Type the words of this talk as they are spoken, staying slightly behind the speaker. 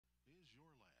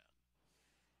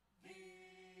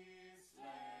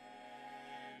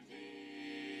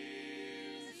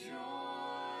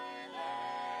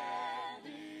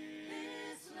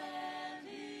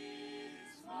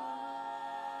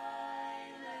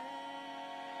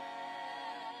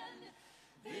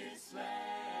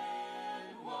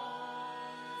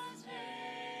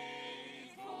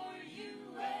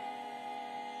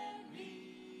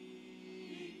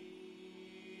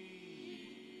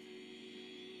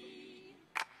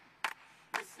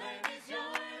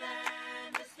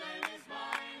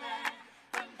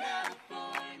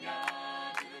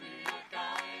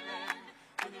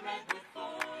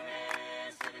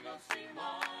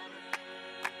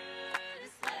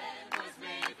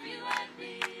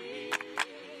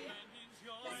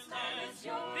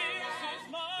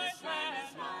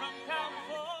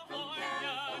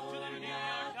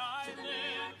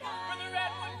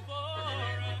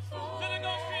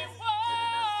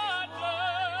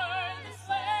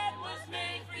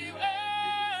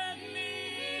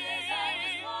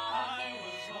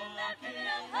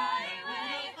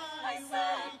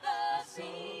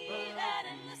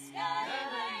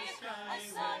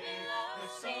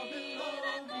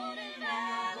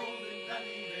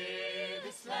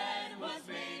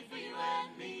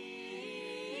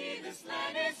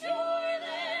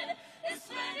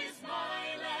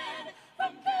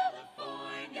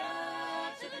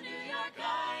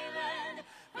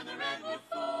from the redwood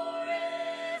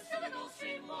forest to the Gulf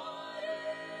Stream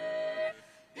water.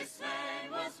 This land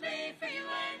was made for you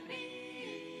and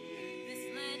me. This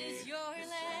land is your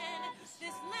land.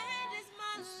 This land is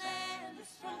my land.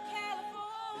 From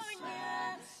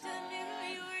California to New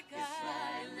York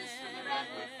Island. From the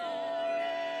redwood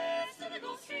forest to the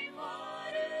Gulf Stream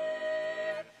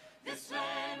water. This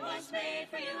land was made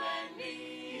for you and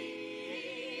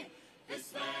me.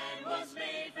 This land was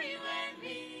made for you and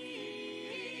me.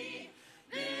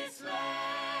 This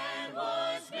land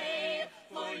was made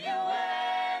for you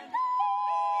and me.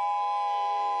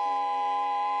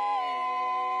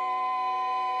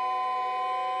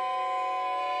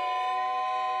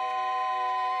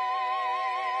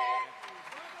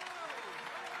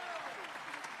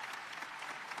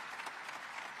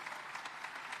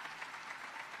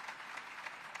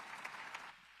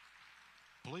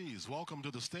 Please welcome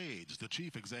to the stage the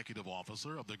Chief Executive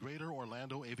Officer of the Greater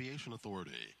Orlando Aviation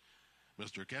Authority,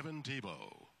 Mr. Kevin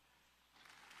Tebow.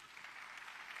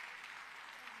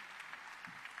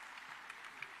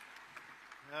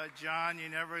 John, you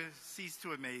never cease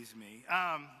to amaze me.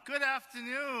 Good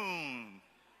afternoon.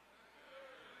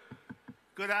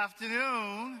 Good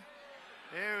afternoon.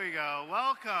 There we go.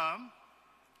 Welcome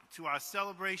to our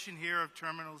celebration here of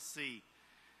Terminal C.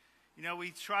 You know,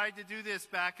 we tried to do this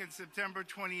back in September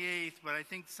 28th, but I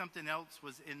think something else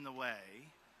was in the way.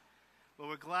 But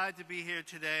we're glad to be here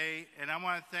today, and I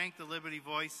want to thank the Liberty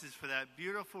Voices for that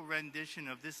beautiful rendition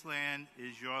of This Land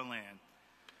is Your Land.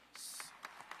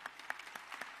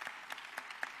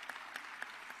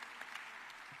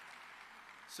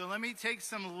 So let me take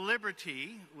some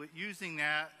liberty with using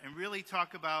that and really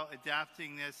talk about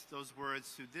adapting those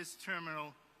words to this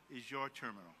terminal is your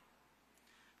terminal.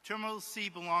 Terminal C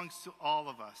belongs to all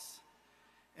of us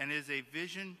and is a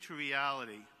vision to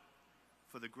reality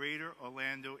for the greater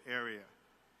Orlando area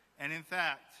and, in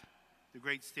fact, the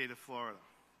great state of Florida.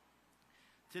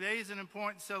 Today is an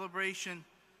important celebration,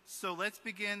 so let's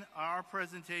begin our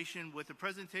presentation with the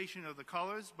presentation of the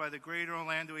colors by the Greater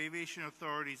Orlando Aviation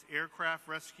Authority's Aircraft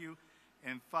Rescue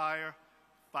and Fire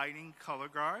Fighting Color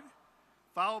Guard.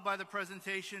 Followed by the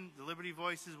presentation, the Liberty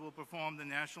Voices will perform the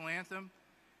national anthem,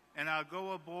 and our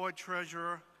GOA Board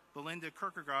Treasurer, Belinda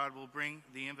Kierkegaard, will bring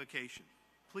the invocation.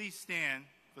 Please stand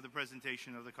for the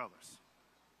presentation of the colors.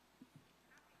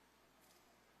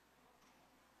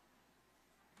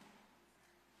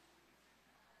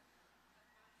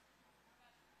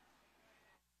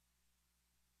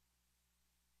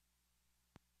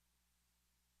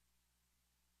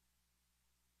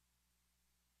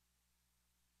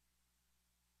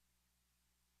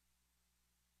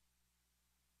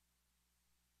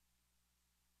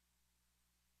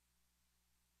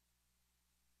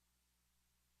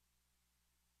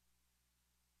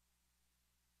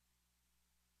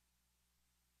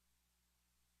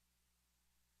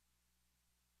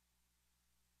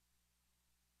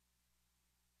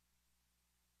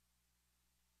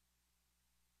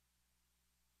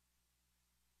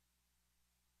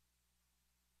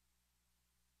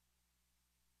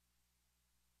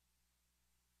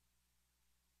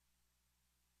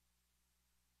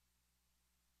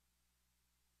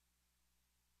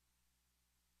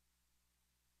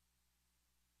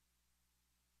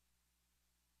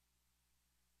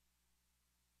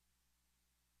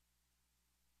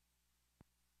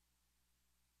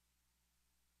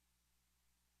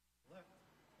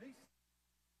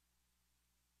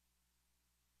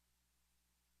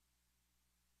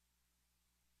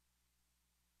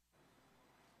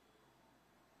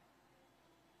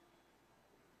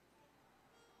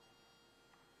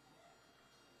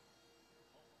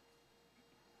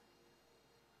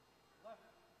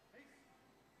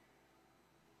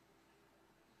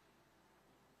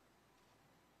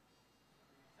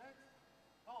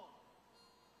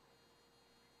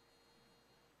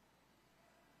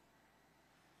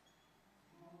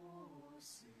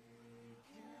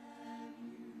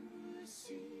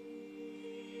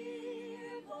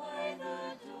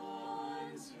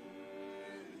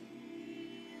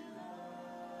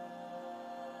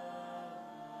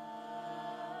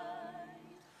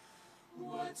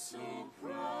 So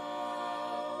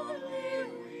proudly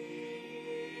we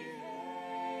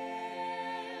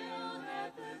hailed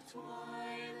at the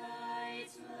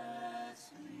twilight's last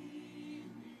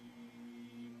gleaming,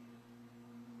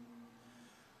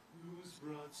 whose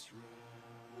broad stripes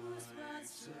and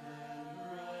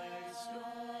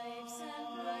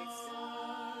bright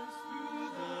stars through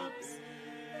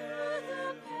the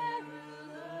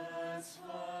perilous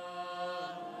fight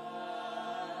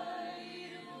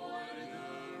o'er the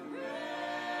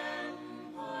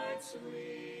ramparts we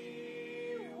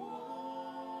won.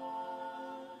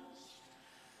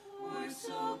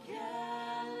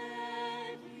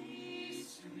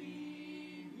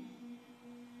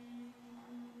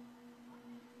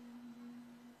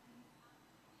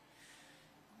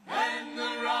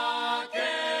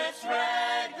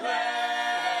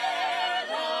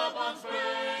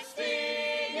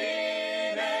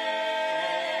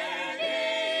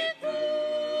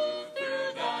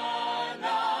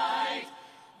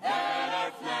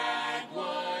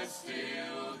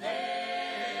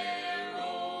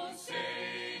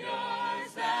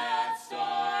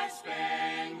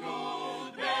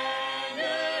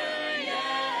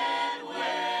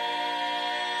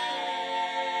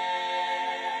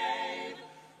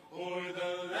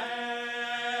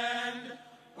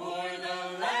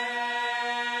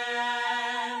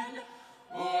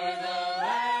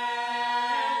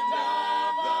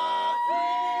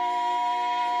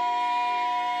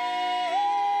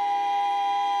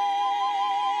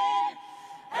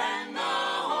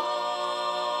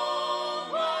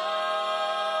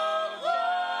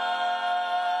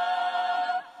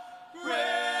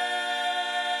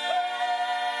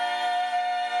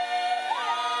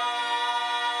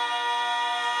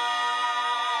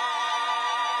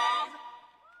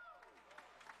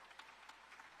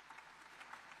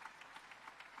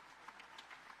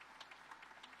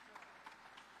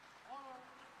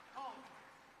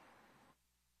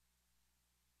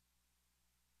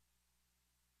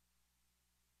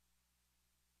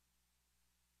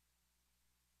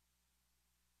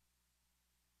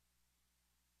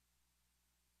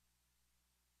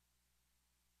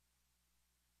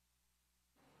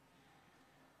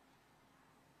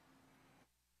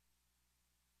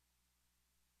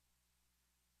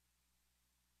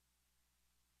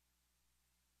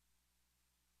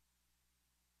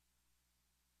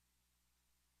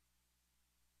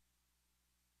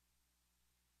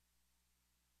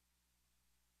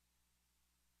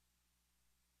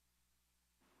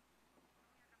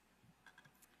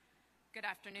 Good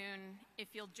afternoon. If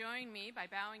you'll join me by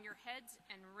bowing your heads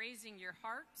and raising your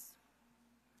hearts.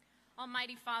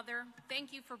 Almighty Father,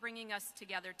 thank you for bringing us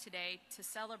together today to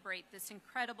celebrate this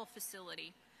incredible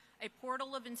facility, a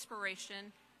portal of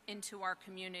inspiration into our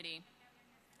community.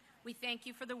 We thank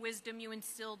you for the wisdom you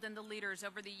instilled in the leaders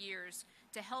over the years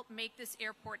to help make this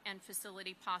airport and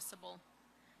facility possible.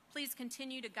 Please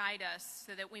continue to guide us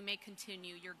so that we may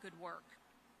continue your good work.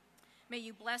 May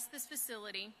you bless this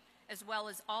facility as well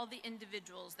as all the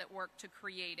individuals that work to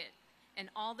create it and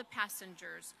all the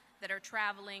passengers that are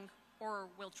traveling or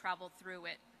will travel through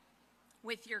it.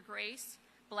 With your grace,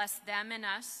 bless them and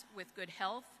us with good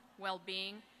health,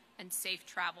 well-being, and safe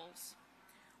travels.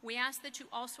 We ask that you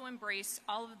also embrace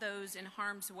all of those in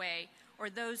harm's way or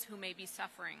those who may be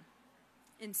suffering.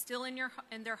 Instill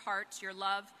in their hearts your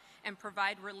love and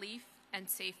provide relief and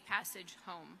safe passage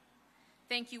home.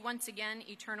 Thank you once again,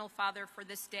 Eternal Father, for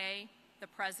this day, the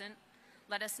present.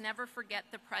 Let us never forget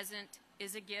the present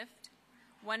is a gift,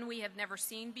 one we have never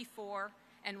seen before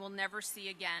and will never see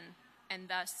again, and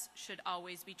thus should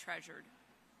always be treasured.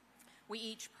 We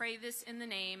each pray this in the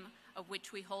name of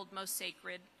which we hold most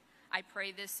sacred. I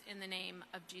pray this in the name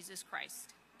of Jesus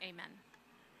Christ. Amen.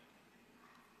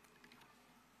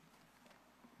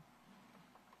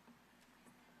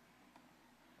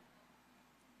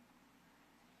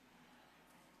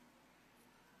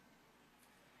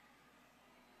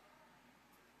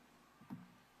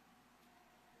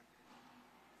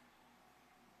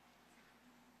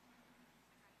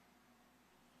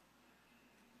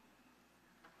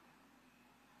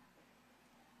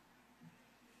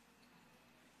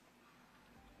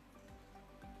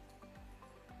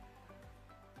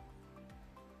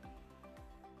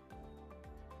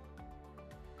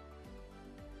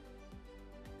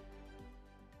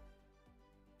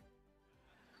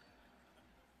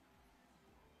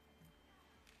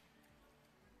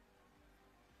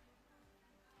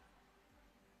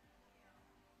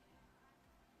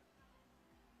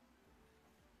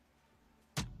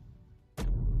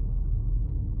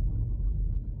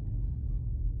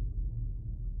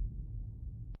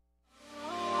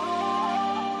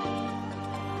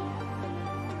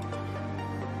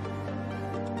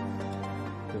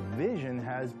 Vision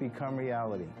has become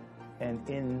reality. And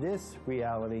in this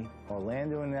reality,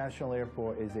 Orlando International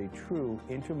Airport is a true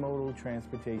intermodal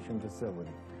transportation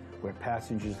facility where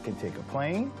passengers can take a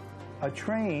plane, a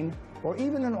train, or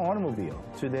even an automobile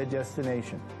to their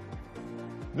destination.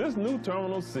 This new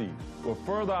Terminal C will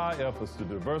further our efforts to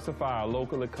diversify our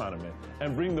local economy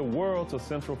and bring the world to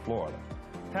Central Florida.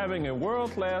 Having a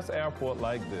world-class airport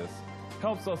like this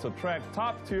helps us attract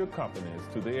top-tier companies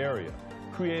to the area,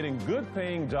 creating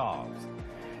good-paying jobs.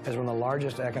 As one of the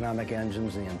largest economic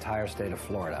engines in the entire state of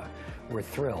Florida, we're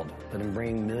thrilled that in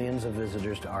bringing millions of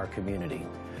visitors to our community,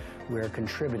 we are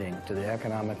contributing to the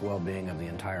economic well-being of the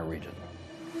entire region.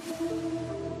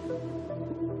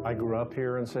 I grew up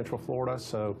here in Central Florida,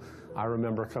 so I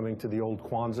remember coming to the old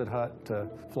Quonset hut to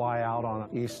fly out on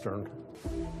Eastern.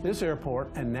 This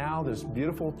airport and now this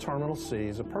beautiful Terminal C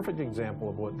is a perfect example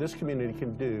of what this community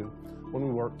can do when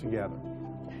we work together.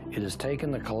 It has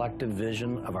taken the collective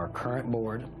vision of our current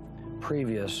board,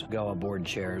 previous GOA board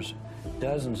chairs,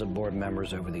 dozens of board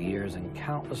members over the years, and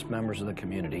countless members of the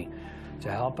community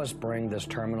to help us bring this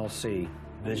Terminal C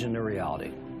vision to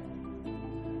reality.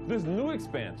 This new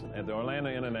expansion at the Orlando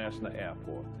International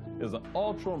Airport is an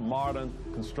ultra-modern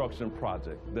construction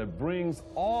project that brings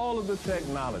all of the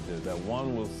technology that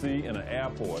one will see in an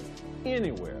airport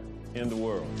anywhere in the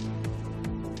world.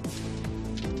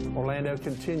 Orlando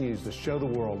continues to show the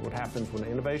world what happens when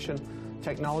innovation,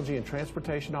 technology, and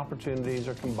transportation opportunities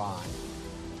are combined.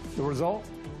 The result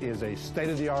is a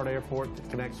state-of-the-art airport that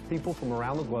connects people from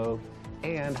around the globe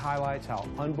and highlights how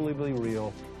unbelievably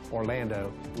real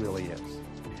Orlando really is.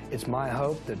 It's my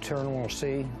hope that Terminal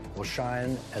C will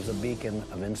shine as a beacon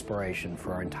of inspiration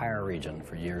for our entire region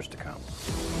for years to come.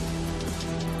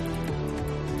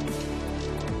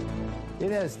 It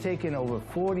has taken over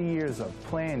 40 years of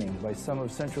planning by some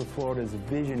of Central Florida's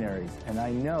visionaries, and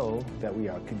I know that we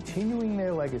are continuing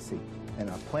their legacy and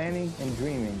are planning and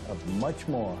dreaming of much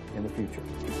more in the future.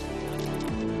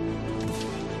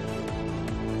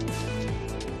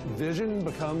 Vision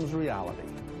becomes reality.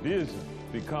 Vision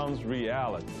becomes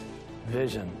reality.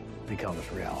 Vision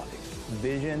becomes reality.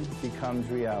 Vision becomes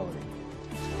reality.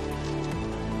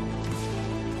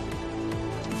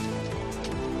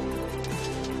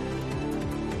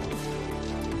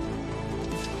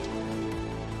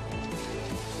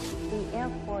 The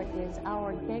airport is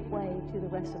our gateway to the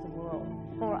rest of the world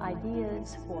for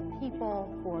ideas, for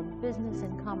people, for business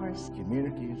and commerce.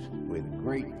 Communities with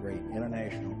great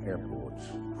international airports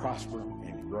prosper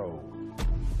and grow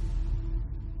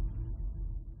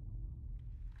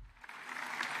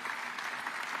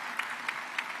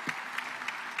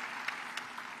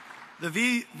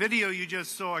The video you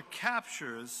just saw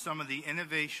captures some of the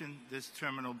innovation this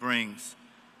terminal brings,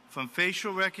 from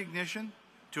facial recognition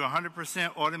to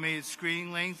 100% automated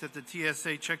screening lanes at the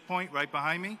TSA checkpoint right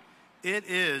behind me. It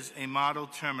is a model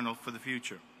terminal for the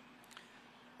future.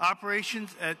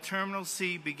 Operations at Terminal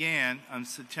C began on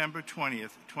September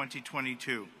 20th,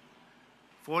 2022,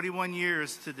 41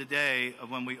 years to the day of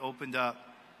when we opened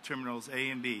up Terminals A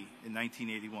and B in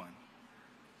 1981.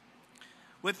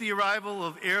 With the arrival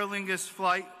of Aer Lingus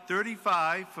Flight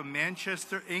 35 from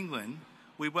Manchester, England,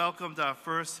 we welcomed our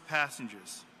first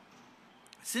passengers.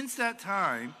 Since that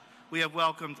time, we have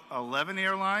welcomed 11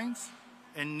 airlines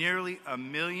and nearly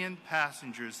 1 million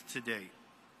passengers to date.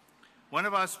 One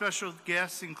of our special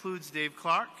guests includes Dave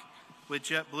Clark with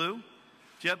JetBlue.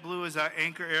 JetBlue is our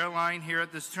anchor airline here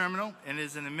at this terminal and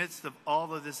is in the midst of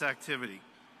all of this activity.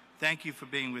 Thank you for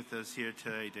being with us here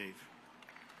today, Dave.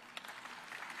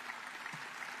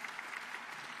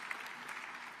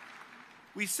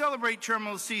 We celebrate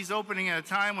Terminal C's opening at a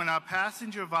time when our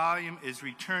passenger volume is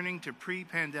returning to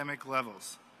pre-pandemic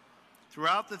levels.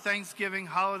 Throughout the Thanksgiving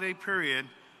holiday period,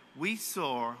 we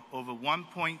saw over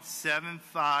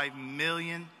 1.75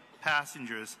 million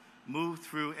passengers move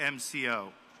through MCO,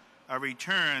 a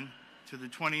return to the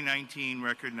 2019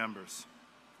 record numbers.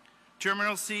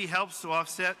 Terminal C helps to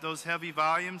offset those heavy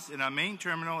volumes in our main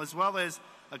terminal, as well as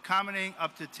accommodating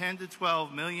up to 10 to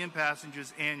 12 million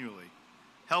passengers annually,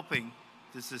 helping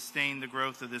to sustain the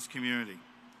growth of this community.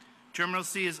 Terminal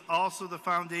C is also the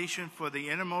foundation for the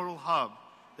intermodal hub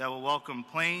that will welcome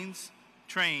planes,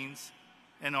 trains,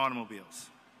 and automobiles.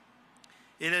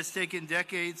 It has taken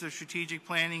decades of strategic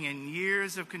planning and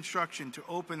years of construction to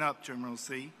open up Terminal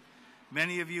C.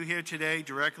 Many of you here today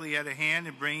directly had a hand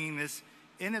in bringing this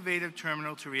innovative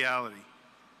terminal to reality.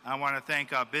 I want to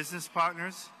thank our business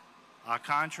partners, our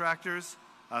contractors,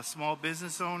 our small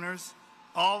business owners,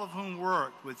 all of whom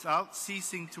worked without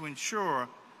ceasing to ensure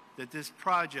that this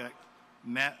project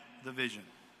met the vision.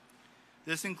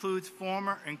 This includes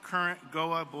former and current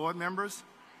GOA board members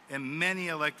and many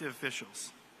elected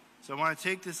officials. So I want to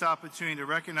take this opportunity to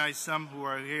recognize some who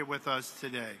are here with us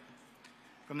today.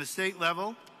 From the state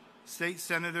level, State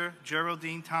Senator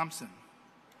Geraldine Thompson.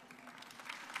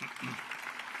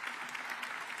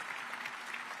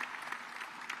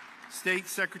 State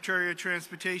Secretary of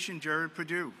Transportation Jared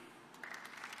Perdue.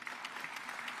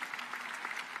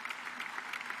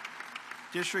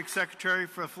 District Secretary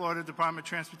for Florida Department of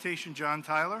Transportation, John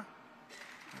Tyler.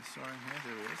 Sorry,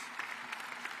 there it is.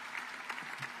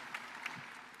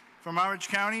 From Orange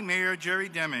County, Mayor Jerry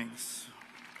Demings.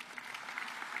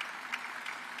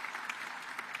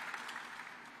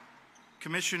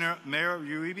 Commissioner Mayor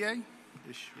Uribe.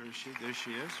 There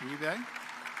she is, Uribe.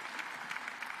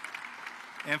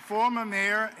 And former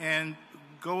Mayor and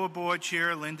GOA Board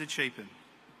Chair Linda Chapin.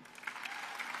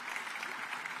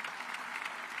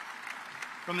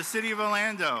 From the City of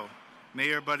Orlando,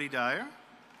 Mayor Buddy Dyer.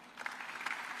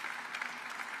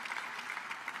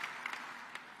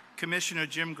 Commissioner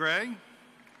Jim Gray.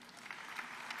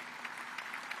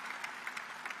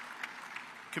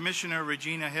 Commissioner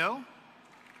Regina Hill.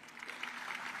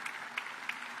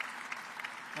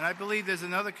 And I believe there's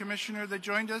another commissioner that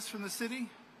joined us from the city.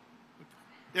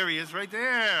 There he is, right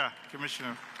there,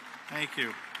 Commissioner. Thank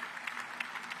you.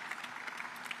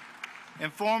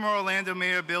 And former Orlando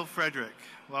Mayor Bill Frederick.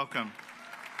 Welcome.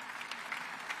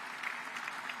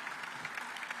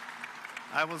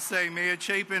 I will say, Mayor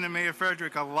Chapin and Mayor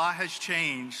Frederick, a lot has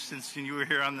changed since you were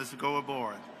here on this GOA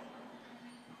board.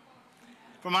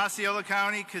 From Osceola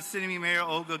County, Kissimmee Mayor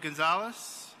Olga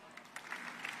Gonzalez.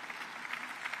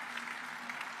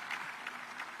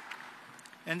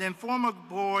 And then former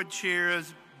board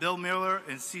chairs Bill Miller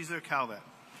and Cesar Calvet.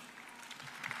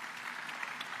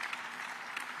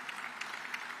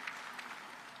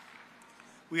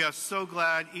 We are so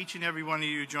glad each and every one of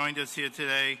you joined us here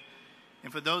today.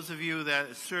 And for those of you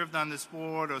that served on this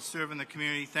board or serve in the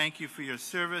community, thank you for your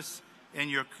service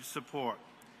and your support.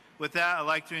 With that, I'd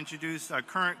like to introduce our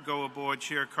current GOA board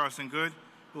chair, Carson Good,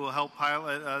 who will help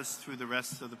pilot us through the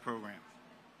rest of the program.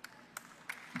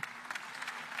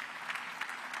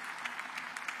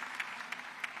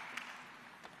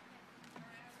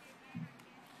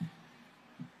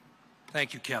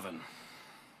 Thank you, Kevin.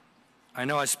 I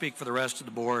know I speak for the rest of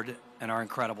the board and our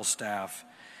incredible staff.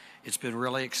 It's been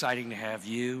really exciting to have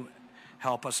you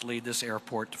help us lead this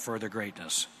airport to further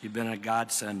greatness. You've been a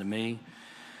godsend to me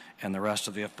and the rest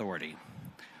of the authority.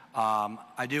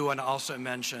 I do want to also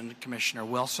mention Commissioner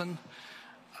Wilson,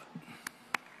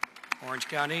 Orange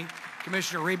County.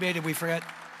 Commissioner Rebate, did we forget?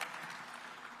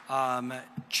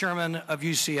 Chairman of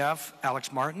UCF,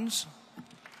 Alex Martins.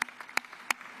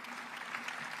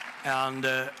 And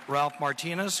Ralph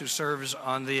Martinez, who serves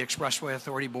on the Expressway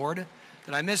Authority Board.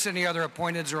 Did I miss any other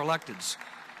appointeds or electeds?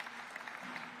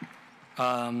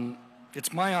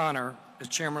 It's my honor as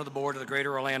chairman of the board of the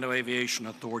Greater Orlando Aviation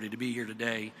Authority to be here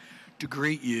today to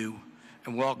greet you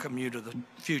and welcome you to the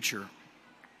future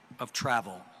of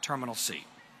travel, Terminal C.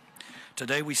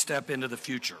 Today we step into the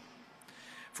future.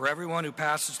 For everyone who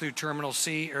passes through Terminal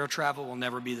C, air travel will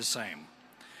never be the same.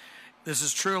 This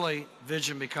is truly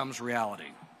vision becomes reality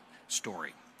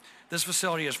story. This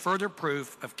facility is further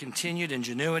proof of continued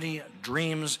ingenuity,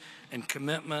 dreams, and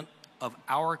commitment of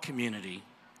our community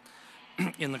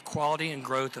in the quality and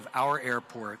growth of our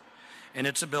airport and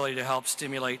its ability to help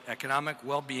stimulate economic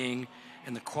well-being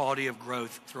and the quality of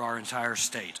growth through our entire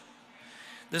state.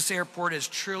 This airport has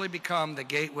truly become the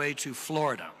gateway to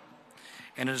Florida,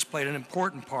 and it has played an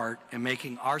important part in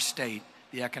making our state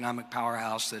the economic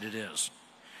powerhouse that it is.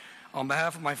 On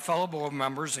behalf of my fellow board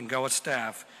members and GOA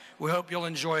staff, we hope you'll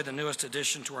enjoy the newest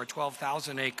addition to our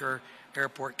 12,000-acre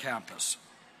airport campus.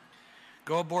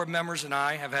 GOA board members and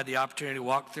I have had the opportunity to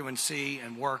walk through and see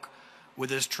and work with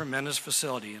this tremendous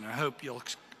facility, and I hope you'll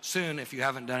soon, if you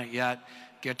haven't done it yet,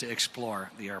 get to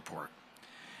explore the airport.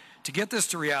 To get this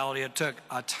to reality, it took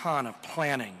a ton of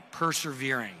planning,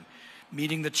 persevering,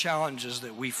 meeting the challenges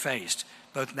that we faced,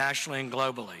 both nationally and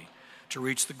globally, to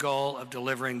reach the goal of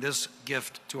delivering this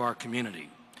gift to our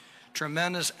community.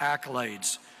 Tremendous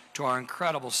accolades to our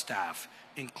incredible staff,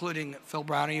 including Phil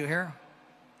Brown. Are you here?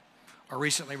 Our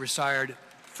recently retired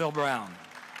Phil Brown.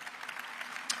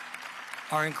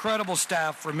 Our incredible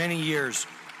staff for many years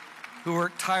who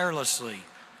worked tirelessly,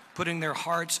 putting their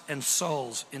hearts and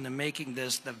souls into making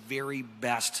this the very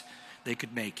best they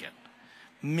could make it.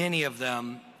 Many of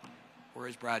them, where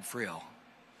is Brad Friel?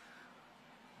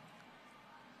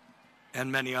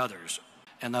 And many others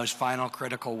in those final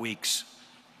critical weeks.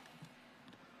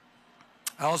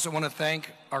 I also want to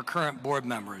thank our current board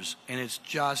members, and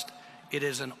it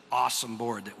is an awesome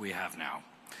board that we have now.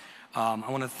 I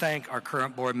want to thank our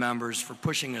current board members for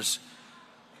pushing us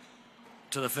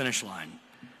to the finish line.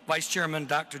 Vice Chairman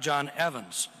Dr. John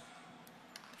Evans,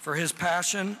 for his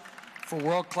passion for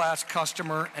world-class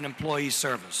customer and employee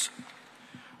service.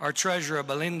 Our Treasurer,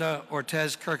 Belinda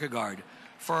Ortez Kierkegaard,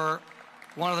 for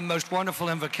one of the most wonderful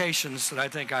invocations that I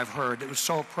think I've heard that was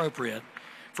so appropriate,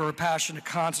 for her passion to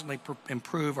constantly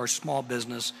improve our small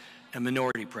business and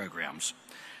minority programs.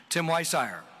 Tim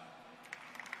Weisseyer,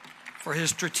 for his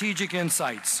strategic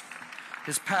insights,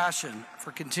 his passion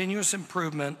for continuous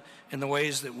improvement in the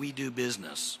ways that we do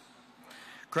business.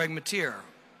 Craig Mateer,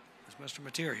 is Mr.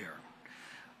 Mateer here?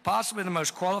 Possibly the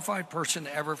most qualified person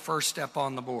to ever first step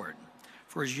on the board,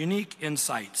 for his unique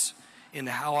insights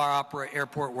into how our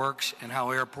airport works and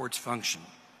how airports function.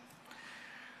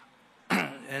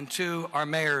 And to our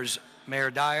mayors, Mayor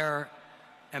Dyer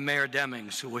and Mayor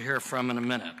Demings, who we'll hear from in a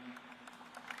minute.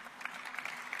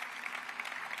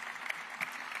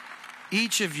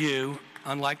 Each of you,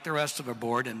 unlike the rest of our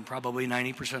board, and probably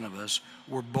 90% of us,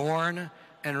 were born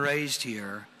and raised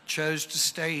here, chose to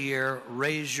stay here,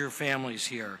 raise your families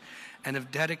here, and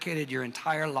have dedicated your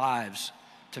entire lives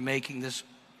to making this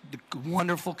the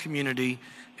wonderful community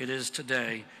it is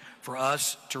today for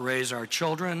us to raise our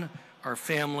children, our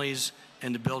families,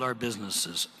 and to build our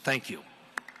businesses. Thank you.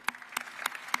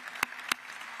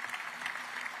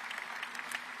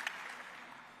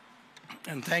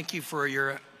 And thank you for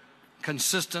your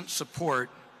consistent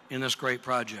support in this great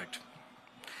project.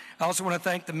 I also want to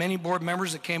thank the many board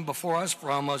members that came before us for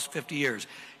almost 50 years.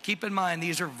 Keep in mind,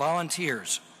 these are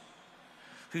volunteers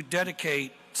who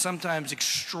dedicate sometimes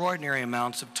extraordinary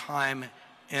amounts of time,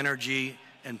 energy,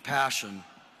 and passion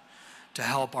to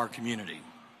help our community.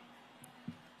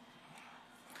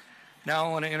 Now I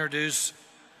want to introduce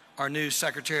our new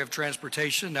Secretary of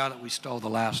Transportation, now that we stole the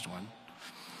last one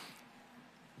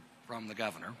from the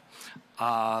governor,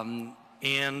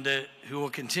 and who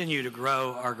will continue to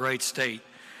grow our great state,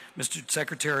 Mr.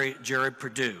 Secretary Jared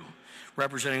Perdue,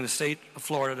 representing the state of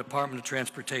Florida Department of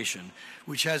Transportation,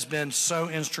 which has been so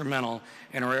instrumental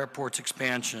in our airport's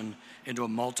expansion into a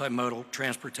multimodal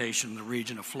transportation in the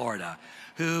region of Florida,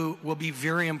 who will be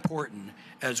very important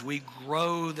as we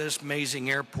grow this amazing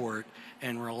airport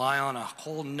and rely on a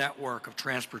whole network of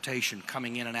transportation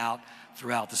coming in and out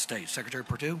throughout the state. Secretary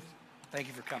Perdue, thank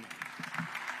you for coming.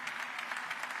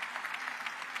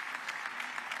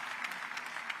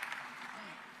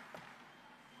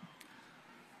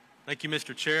 Thank you,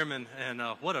 Mr. Chairman, and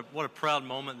what a proud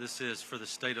moment this is for the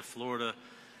state of Florida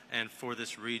and for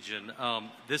this region.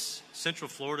 This Central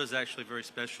Florida is actually very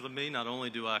special to me. Not only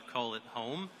do I call it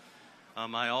home,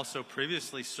 I also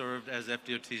previously served as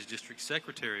FDOT's district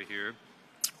secretary here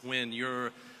when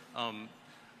your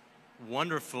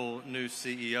wonderful new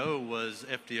CEO was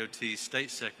FDOT state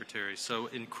secretary. So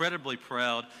incredibly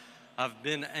proud. I've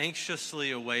been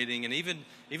anxiously awaiting, and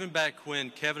even back when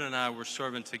Kevin and I were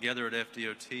serving together at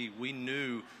FDOT, we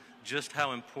knew just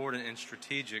how important and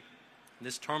strategic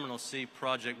this Terminal C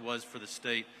project was for the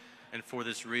state and for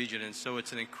this region. And so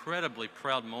it's an incredibly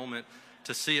proud moment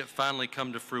to see it finally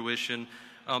come to fruition.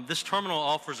 This terminal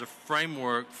offers a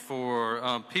framework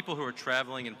for people who are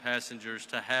traveling and passengers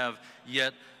to have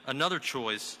yet another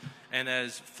choice. And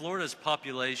as Florida's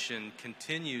population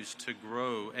continues to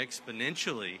grow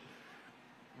exponentially,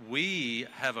 we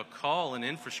have a call in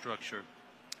infrastructure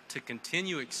to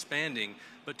continue expanding,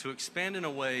 but to expand in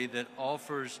a way that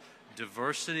offers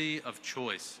diversity of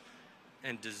choice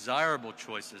and desirable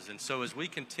choices. And so as we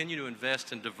continue to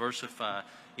invest and diversify,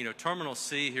 you know, Terminal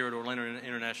C here at Orlando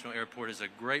International Airport is a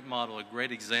great model, a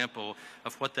great example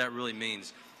of what that really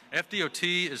means.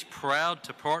 FDOT is proud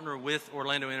to partner with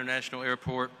Orlando International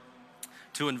Airport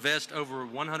to invest over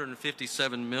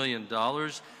 $157 million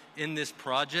in this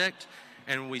project,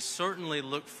 and we certainly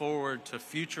look forward to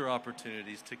future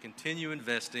opportunities to continue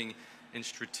investing in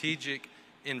strategic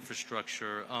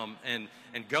infrastructure. And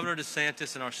Governor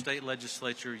DeSantis and our state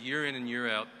legislature, year in and year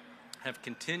out, have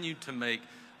continued to make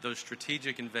those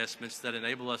strategic investments that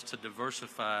enable us to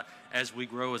diversify as we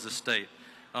grow as a state.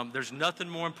 There's nothing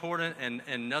more important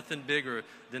and nothing bigger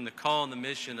than the call and the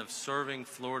mission of serving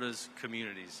Florida's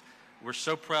communities. We're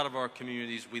so proud of our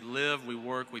communities. We live, we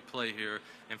work, we play here,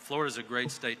 and Florida's a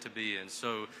great state to be in.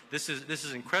 So this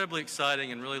is incredibly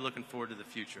exciting and really looking forward to the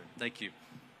future. Thank you.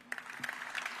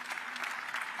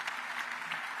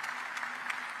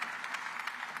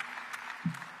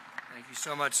 Thank you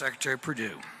so much, Secretary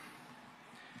Perdue.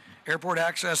 Airport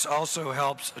access also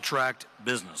helps attract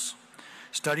business.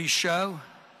 Studies show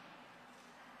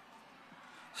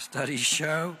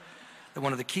that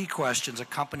one of the key questions a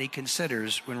company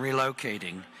considers when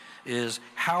relocating is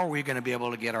how are we going to be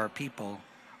able to get our people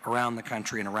around the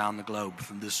country and around the globe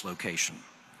from this location?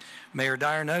 Mayor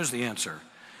Dyer knows the answer.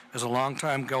 As a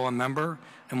longtime GOA member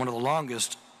and one of the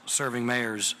longest serving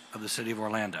mayors of the city of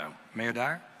Orlando. Mayor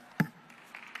Dyer?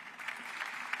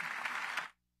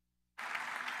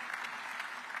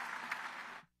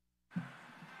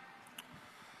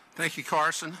 Thank you,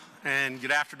 Carson, and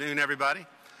good afternoon, everybody.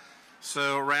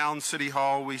 So around City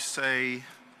Hall, we say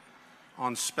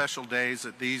on special days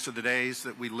that these are the days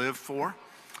that we live for,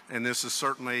 and this is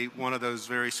certainly one of those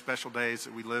very special days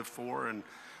that we live for, and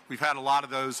we've had a lot of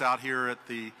those out here at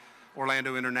the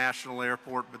Orlando International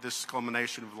Airport, but this is a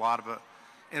culmination of a lot of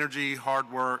energy,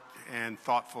 hard work, and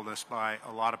thoughtfulness by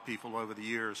a lot of people over the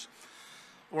years.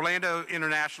 Orlando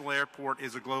International Airport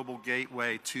is a global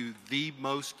gateway to the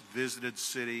most visited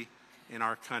city in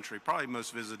our country, probably the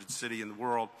most visited city in the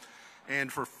world.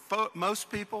 And for most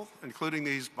people, including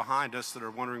these behind us that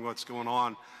are wondering what's going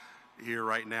on here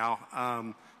right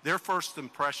now, their first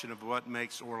impression of what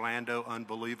makes Orlando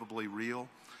unbelievably real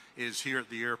is here at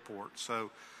the airport.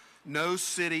 So no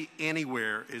city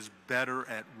anywhere is better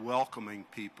at welcoming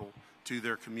people to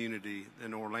their community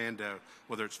than Orlando.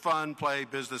 Whether it's fun, play,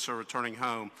 business, or returning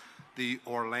home, the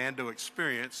Orlando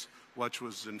experience, which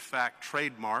was in fact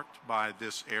trademarked by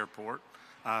this airport,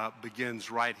 begins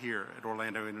right here at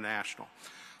Orlando International.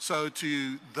 So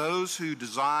to those who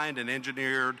designed and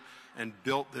engineered and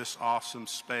built this awesome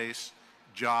space,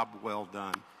 job well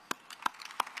done.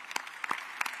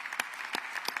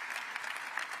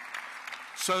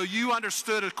 So you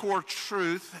understood a core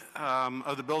truth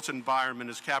of the built environment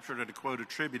is captured in a quote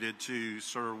attributed to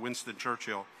Sir Winston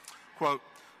Churchill. Quote,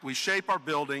 "We shape our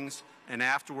buildings, and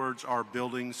afterwards our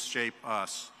buildings shape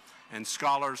us." And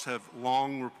scholars have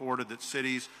long reported that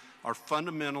cities are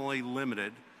fundamentally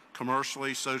limited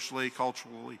commercially, socially,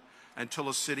 culturally, until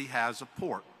a city has a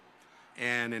port.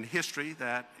 And in history,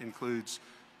 that includes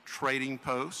trading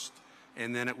posts,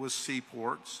 and then it was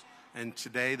seaports. And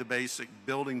today, the basic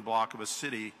building block of a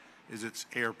city is its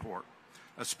airport,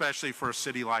 especially for a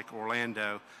city like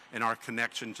Orlando and our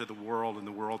connection to the world and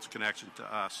the world's connection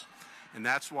to us. And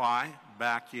that's why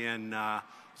back in,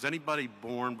 was anybody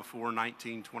born before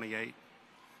 1928? You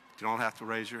don't have to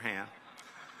raise your hand.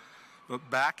 But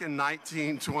back in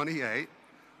 1928,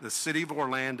 the city of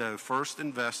Orlando first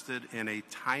invested in a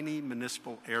tiny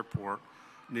municipal airport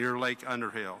near Lake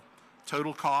Underhill.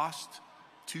 Total cost,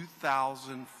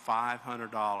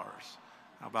 $2,500.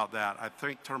 How about that? I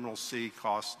think Terminal C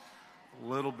costs a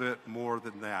little bit more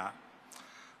than that.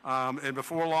 And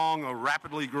before long, a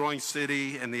rapidly growing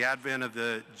city and the advent of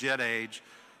the jet age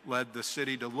led the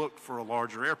city to look for a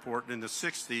larger airport. And in the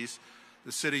 60s,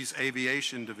 the city's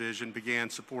aviation division began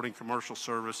supporting commercial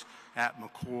service at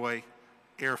McCoy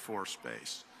Air Force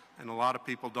Base. And a lot of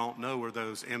people don't know where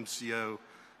those MCO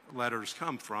letters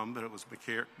come from, but it was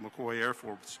McCoy Air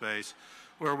Force Base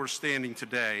where we're standing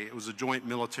today. It was a joint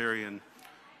military and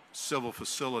civil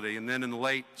facility. And then in the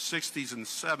late 60s and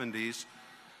 70s,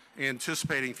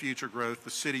 anticipating future growth, the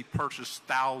city purchased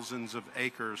thousands of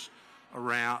acres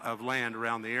of land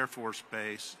around the Air Force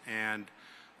Base, and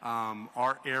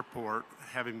our airport,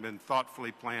 having been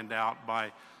thoughtfully planned out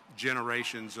by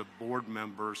generations of board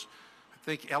members, I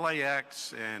think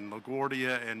LAX and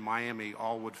LaGuardia and Miami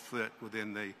all would fit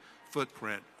within the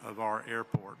footprint of our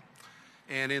airport.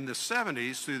 And in the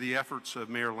 70s, through the efforts of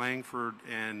Mayor Langford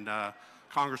and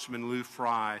Congressman Lou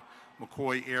Frye,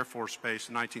 McCoy Air Force Base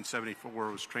in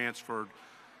 1974 was transferred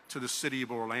to the city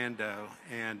of Orlando.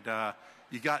 And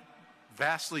you got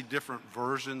vastly different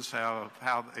versions of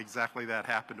how exactly that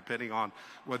happened, depending on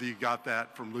whether you got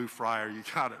that from Lou Frye or you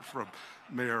got it from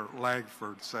Mayor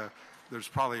Langford. So there's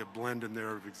probably a blend in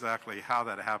there of exactly how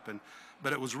that happened.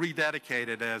 But it was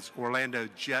rededicated as Orlando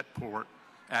Jetport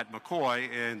at McCoy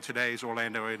in today's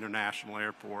Orlando International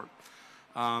Airport.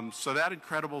 So that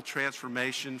incredible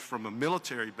transformation from a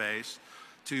military base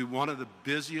to one of the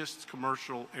busiest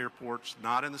commercial airports,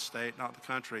 not in the state, not the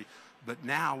country, but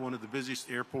now one of the busiest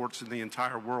airports in the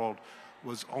entire world,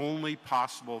 was only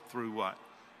possible through what?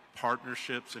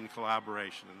 Partnerships and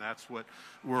collaboration. And that's what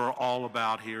we're all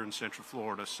about here in Central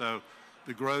Florida. So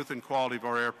the growth and quality of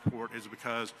our airport is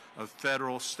because of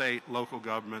federal, state, local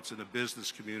governments, and the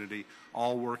business community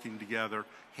all working together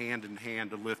hand in hand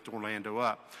to lift Orlando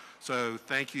up. So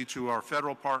thank you to our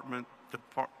federal partners,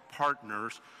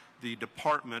 the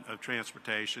Department of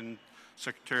Transportation,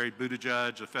 Secretary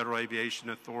Buttigieg, the Federal Aviation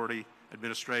Authority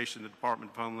Administration, the Department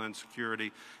of Homeland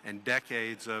Security, and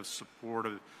decades of support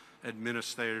of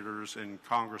administrators and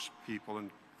Congress people,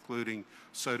 including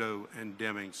Soto and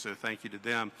Deming. So thank you to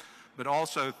them. But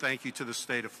also thank you to the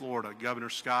state of Florida. Governor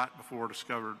Scott, before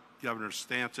discovered Governor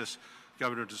DeSantis,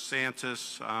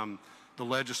 the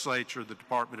legislature, the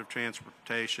Department of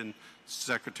Transportation,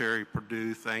 Secretary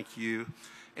Perdue, thank you.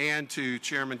 And to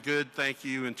Chairman Good, thank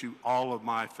you, and to all of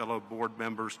my fellow board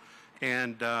members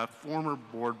and former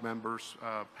board members,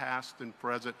 past and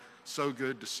present. So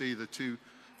good to see the two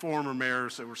former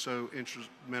mayors that were so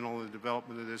instrumental in the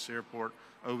development of this airport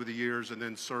over the years, and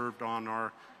then served on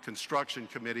our construction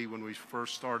committee when we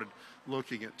first started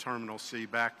looking at Terminal C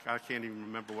back, I can't even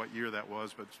remember what year that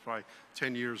was, but it's probably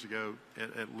 10 years ago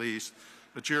at least.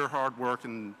 But your hard work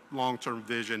and long-term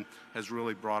vision has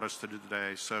really brought us to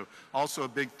today. So also a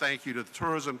big thank you to the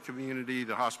tourism community,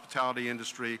 the hospitality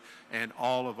industry, and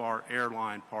all of our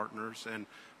airline partners. And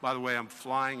by the way, I'm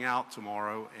flying out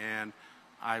tomorrow, and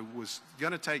I was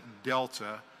going to take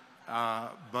Delta,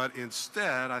 but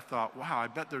instead I thought, wow, I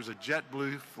bet there's a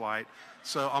JetBlue flight.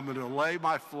 So I'm going to delay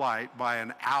my flight by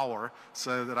an hour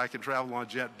so that I can travel on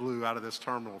JetBlue out of this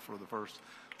terminal for the first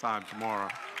time tomorrow.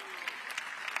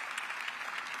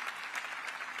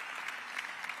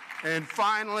 And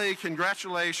finally,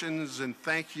 congratulations and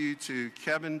thank you to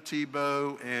Kevin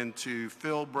Tebow and to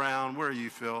Phil Brown. Where are you,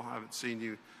 Phil? I haven't seen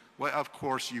you. Well, of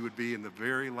course, you would be in the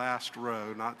very last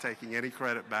row, not taking any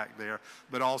credit back there.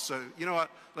 But also, you know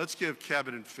what? Let's give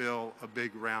Kevin and Phil a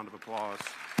big round of applause.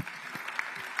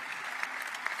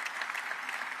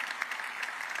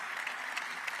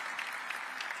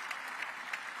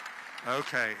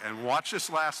 Okay, and watch this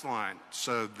last line.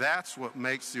 So that's what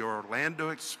makes the Orlando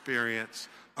experience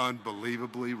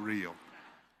unbelievably real.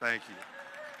 Thank you.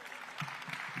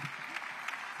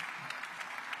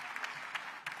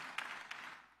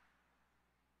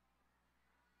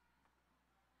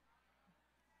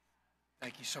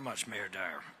 Thank you so much, Mayor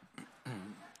Dyer.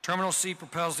 Terminal C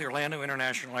propels the Orlando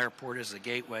International Airport as the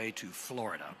gateway to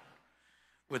Florida.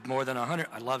 With more than 100,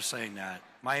 I love saying that.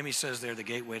 Miami says they're the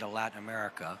gateway to Latin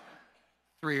America.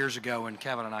 3 years ago when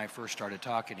Kevin and I first started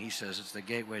talking, he says it's the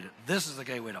gateway to, this is the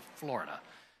gateway to Florida.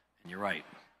 And you're right.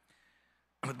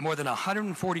 With more than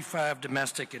 145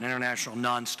 domestic and international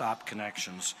nonstop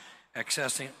connections,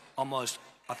 accessing almost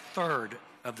a third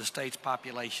of the state's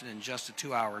population in just a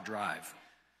 2-hour drive.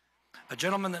 A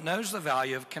gentleman that knows the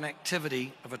value of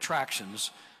connectivity of attractions,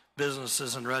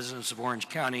 businesses, and residents of Orange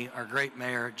County, our great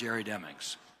mayor, Jerry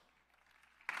Demings.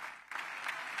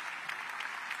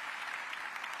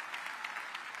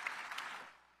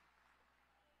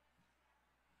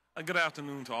 Good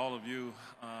afternoon to all of you.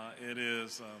 It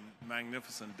is a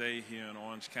magnificent day here in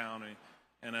Orange County,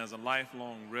 and as a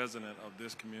lifelong resident of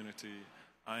this community,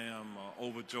 I am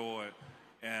overjoyed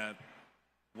at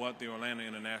what the Orlando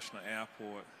International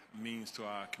Airport means to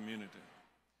our community.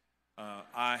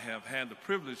 I have had the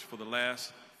privilege for the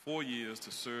last 4 years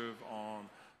to serve on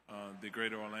the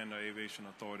Greater Orlando Aviation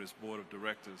Authority's Board of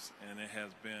Directors, and it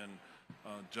has been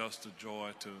just a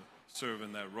joy to serve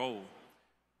in that role.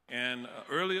 And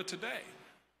earlier today,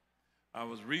 I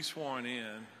was re-sworn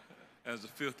in as the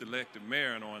 5th elected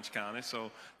mayor in Orange County,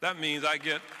 so that means I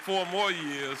get 4 more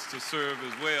years to serve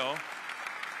as well.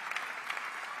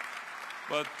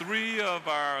 But 3 of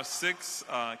our 6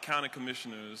 county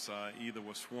commissioners either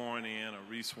were sworn in or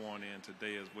re-sworn in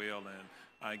today as well, and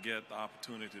I get the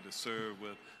opportunity to serve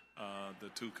with the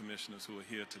 2 commissioners who are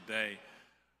here today.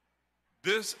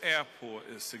 This airport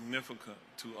is significant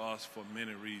to us for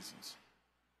many reasons,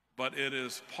 but it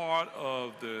is part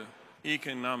of the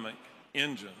economic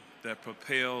engine that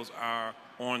propels our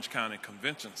Orange County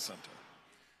Convention Center.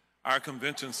 Our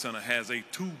convention center has a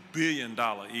 $2 billion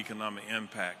economic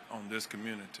impact on this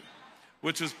community,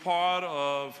 which is part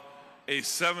of a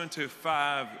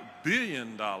 $75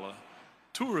 billion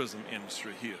tourism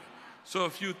industry here. So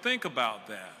if you think about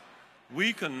that,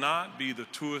 we cannot be the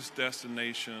tourist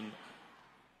destination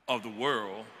of the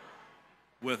world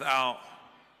without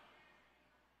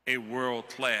a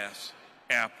world-class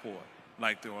airport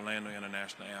like the Orlando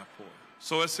International Airport.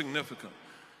 So it's significant.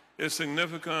 It's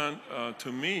significant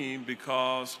to me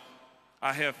because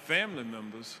I have family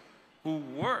members who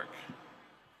work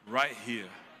right here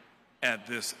at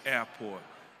this airport.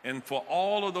 And for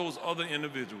all of those other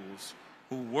individuals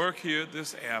who work here at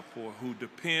this airport, who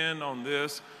depend on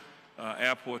this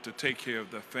airport to take care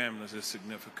of their families, is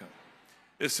significant.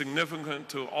 It's significant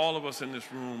to all of us in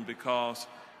this room because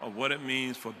of what it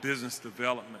means for business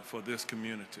development for this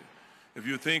community. If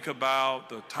you think about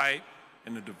the type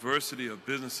and the diversity of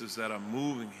businesses that are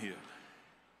moving here,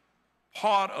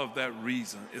 part of that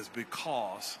reason is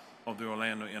because of the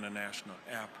Orlando International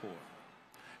Airport.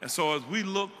 And so as we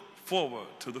look forward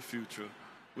to the future,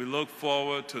 we look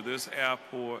forward to this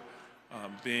airport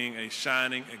being a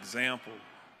shining example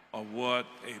of what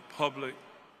a public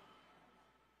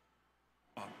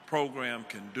program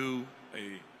can do,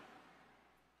 a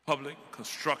public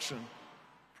construction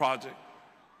project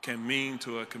can mean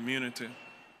to a community.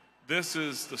 This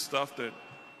is the stuff that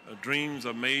dreams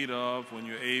are made of when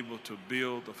you're able to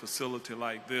build a facility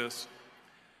like this.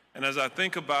 And as I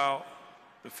think about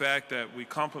the fact that we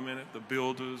complimented the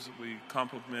builders, we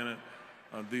complimented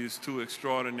these 2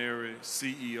 extraordinary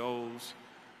CEOs,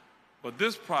 but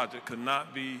this project could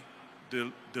not be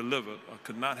delivered or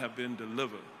could not have been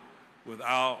delivered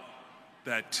without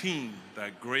that team,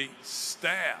 that great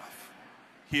staff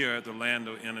here at the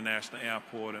Orlando International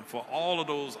Airport. And for all of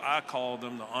those, I call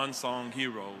them the unsung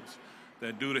heroes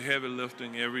that do the heavy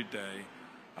lifting every day.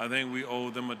 I think we owe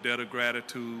them a debt of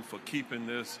gratitude for keeping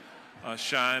this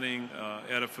shining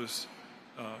edifice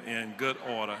in good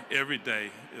order every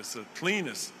day. It's the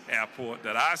cleanest airport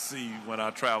that I see when I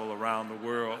travel around the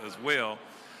world as well.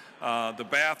 The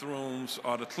bathrooms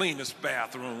are the cleanest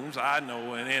bathrooms I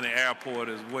know in any airport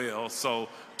as well. So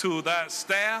to that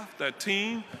staff, that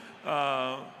team,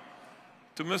 to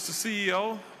Mr.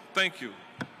 CEO, thank you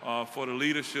for the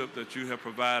leadership that you have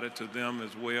provided to them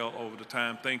as well over the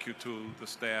time. Thank you to the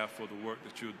staff for the work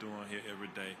that you're doing here every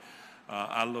day.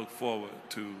 I look forward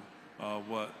to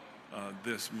what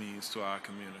this means to our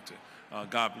community.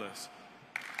 God bless.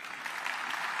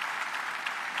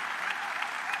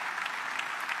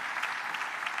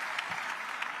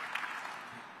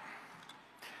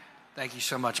 Thank you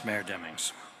so much, Mayor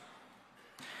Demings.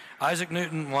 Isaac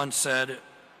Newton once said,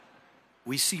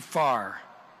 "We see far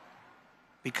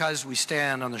because we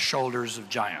stand on the shoulders of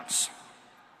giants."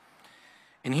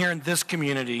 And here in this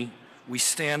community, we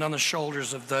stand on the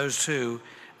shoulders of those who,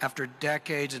 after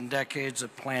decades and decades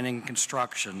of planning and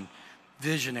construction,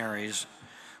 visionaries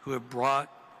who have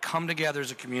come together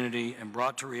as a community and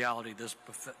brought to reality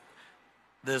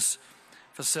this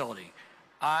facility.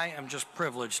 I am just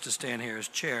privileged to stand here as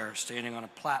chair, standing on a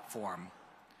platform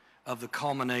of the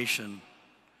culmination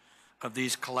of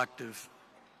these collective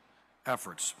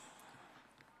efforts.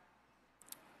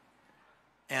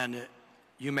 And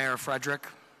you, Mayor Frederick,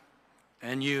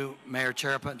 and you, Mayor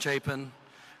Chapin,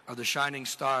 are the shining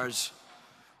stars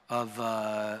of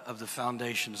the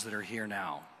foundations that are here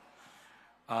now.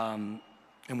 And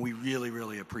we really,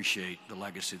 really appreciate the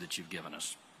legacy that you've given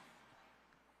us.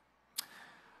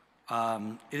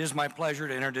 It is my pleasure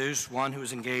to introduce one who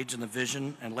was engaged in the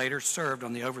vision and later served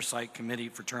on the Oversight Committee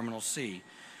for Terminal C,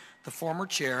 the former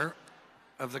chair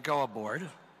of the GOA Board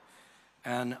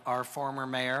and our former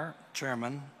mayor,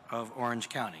 chairman of Orange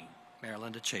County, Mayor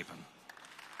Linda Chapin.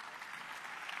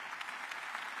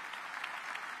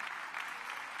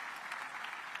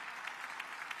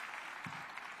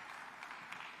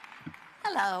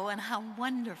 Hello, and how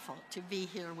wonderful to be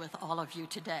here with all of you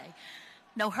today.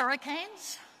 No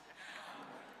hurricanes,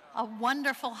 a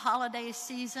wonderful holiday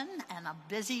season, and a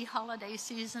busy holiday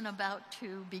season about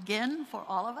to begin for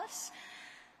all of us.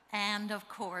 And of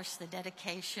course, the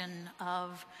dedication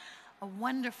of a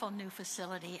wonderful new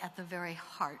facility at the very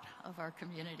heart of our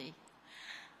community.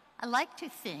 I like to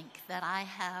think that I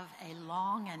have a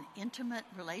long and intimate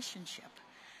relationship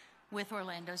with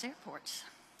Orlando's airports.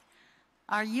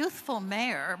 Our youthful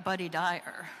mayor, Buddy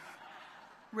Dyer,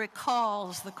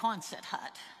 recalls the Quonset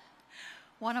hut.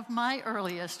 One of my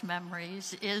earliest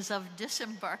memories is of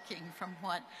disembarking from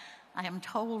what I am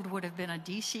told would have been a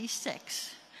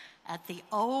DC-6 at the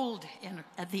old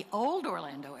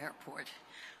Orlando airport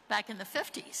back in the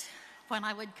 50s, when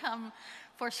I would come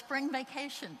for spring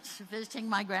vacations, visiting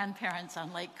my grandparents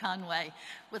on Lake Conway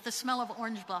with the smell of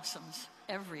orange blossoms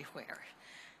everywhere.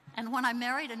 And when I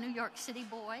married a New York City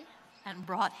boy and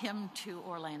brought him to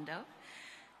Orlando,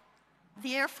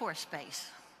 the Air Force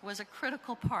Base was a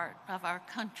critical part of our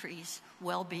country's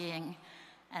well-being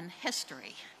and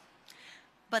history.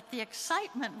 But the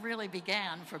excitement really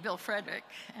began for Bill Frederick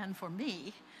and for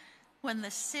me when the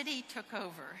city took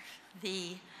over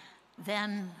the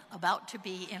then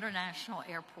about-to-be International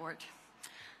Airport.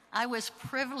 I was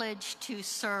privileged to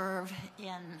serve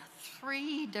in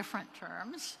 3 different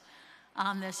terms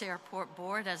on this airport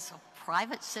board as a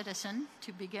private citizen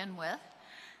to begin with,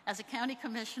 as a county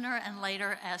commissioner, and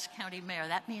later as county mayor.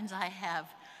 That means I have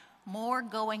more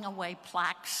going-away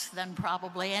plaques than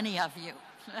probably any of you.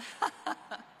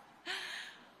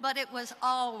 But it was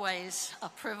always a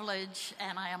privilege,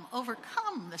 and I am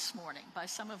overcome this morning by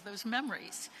some of those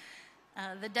memories.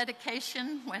 The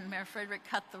dedication, when Mayor Frederick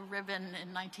cut the ribbon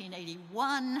in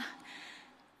 1981,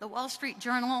 the Wall Street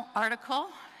Journal article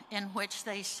in which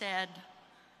they said,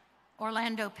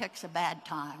 "Orlando picks a bad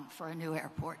time for a new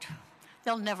airport.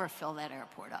 They'll never fill that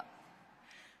airport up."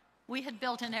 We had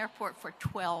built an airport for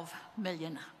 12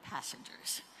 million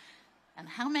passengers. And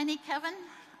how many, Kevin,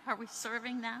 are we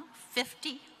serving now?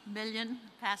 50 million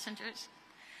passengers?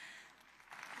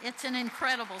 It's an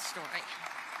incredible story.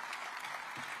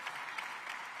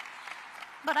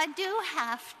 But I do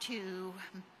have to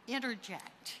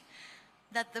interject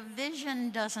that the vision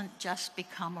doesn't just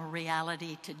become a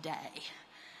reality today.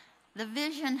 The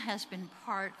vision has been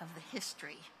part of the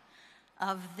history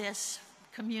of this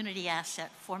community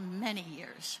asset for many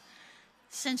years,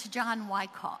 since John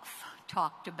Wyckoff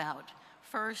talked about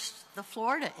first the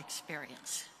Florida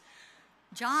experience.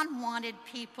 John wanted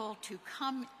people to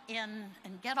come in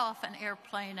and get off an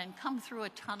airplane and come through a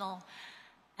tunnel,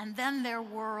 and then their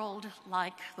world,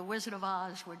 like the Wizard of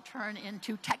Oz, would turn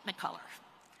into Technicolor,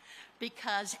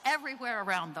 because everywhere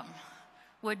around them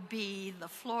would be the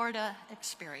Florida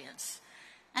experience.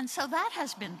 And so that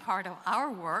has been part of our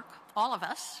work, all of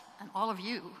us and all of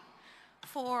you,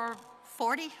 for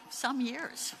 40-some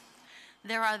years.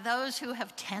 There are those who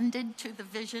have tended to the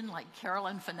vision, like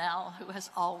Carolyn Fennell, who has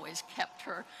always kept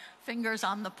her fingers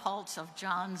on the pulse of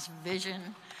John's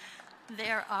vision.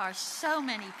 There are so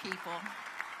many people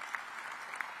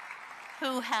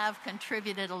who have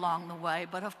contributed along the way,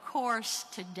 but of course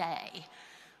today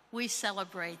we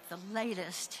celebrate the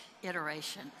latest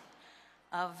iteration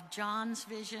of John's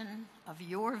vision, of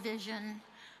your vision,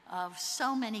 of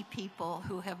so many people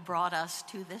who have brought us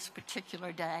to this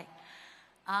particular day.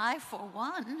 I, for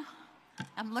one,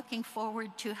 am looking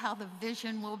forward to how the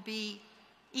vision will be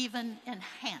even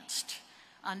enhanced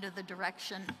under the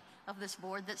direction of this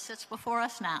board that sits before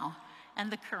us now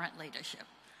and the current leadership.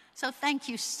 So thank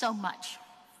you so much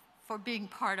for being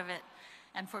part of it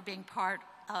and for being part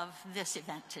of this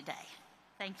event today.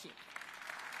 Thank you.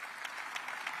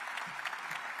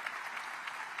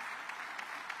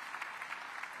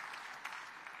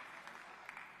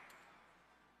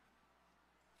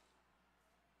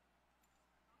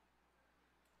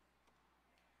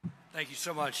 Thank you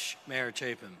so much, Mayor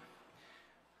Chapin.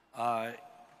 A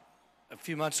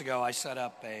few months ago, I set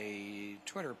up a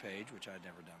Twitter page, which I'd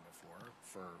never done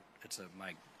before. It's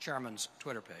my chairman's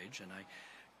Twitter page, and I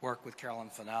worked with Carolyn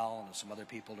Fennell and some other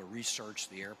people to research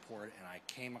the airport, and I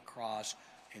came across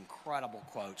incredible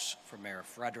quotes from Mayor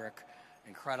Frederick,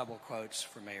 incredible quotes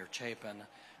from Mayor Chapin,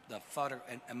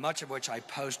 and much of which I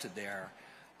posted there.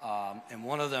 And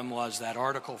one of them was that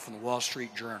article from the Wall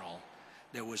Street Journal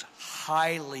that was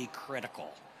highly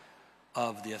critical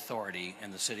of the authority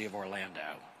in the city of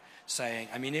Orlando, saying,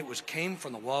 I mean, came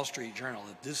from the Wall Street Journal,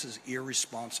 that this is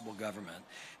irresponsible government.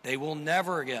 They will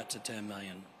never get to 10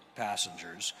 million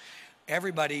passengers.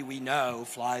 Everybody we know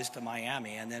flies to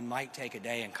Miami and then might take a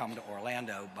day and come to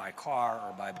Orlando by car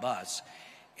or by bus.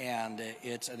 And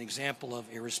it's an example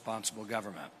of irresponsible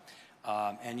government.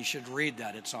 And you should read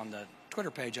that. It's on the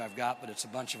Twitter page I've got, but it's a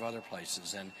bunch of other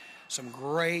places. And some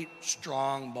great,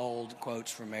 strong, bold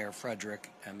quotes from Mayor Frederick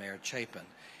and Mayor Chapin.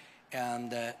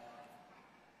 And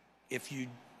if you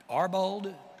are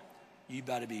bold, you've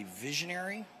got to be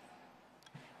visionary.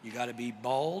 You got to be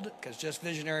bold, because just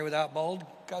visionary without bold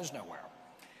goes nowhere.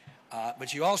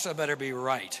 But you also better be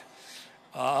right.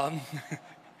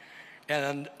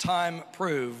 And time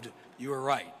proved you were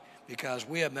right, because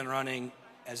we have been running,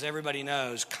 as everybody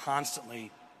knows,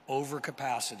 constantly over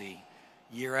capacity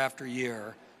year after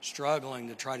year, struggling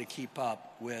to try to keep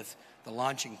up with the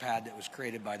launching pad that was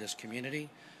created by this community.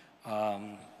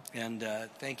 And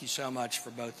thank you so much for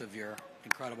both of your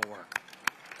incredible work.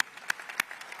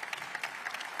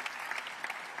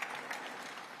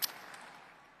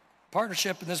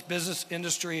 Partnership in this business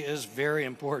industry is very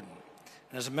important.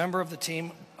 And as a member of the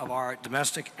team of our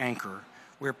domestic anchor,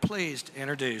 we're pleased to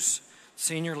introduce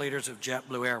senior leaders of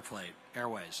JetBlue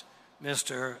Airways,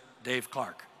 Mr. Dave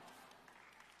Clark.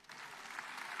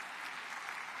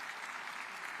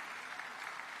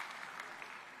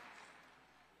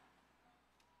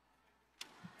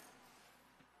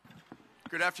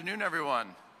 Good afternoon,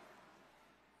 everyone.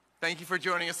 Thank you for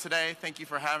joining us today. Thank you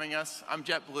for having us. I'm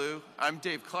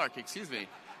Dave Clark, excuse me.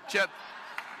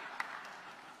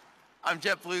 I'm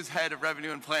JetBlue's head of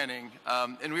revenue and planning,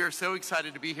 and we are so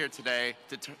excited to be here today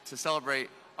to celebrate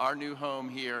our new home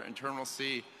here in Terminal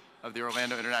C of the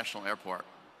Orlando International Airport.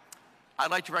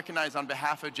 I'd like to recognize on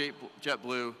behalf of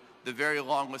JetBlue the very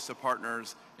long list of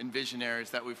partners and visionaries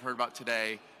that we've heard about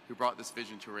today who brought this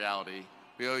vision to reality.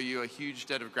 We owe you a huge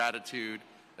debt of gratitude,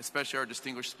 especially our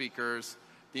distinguished speakers,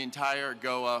 the entire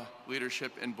GOA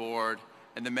leadership and board,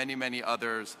 and the many, many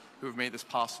others who have made this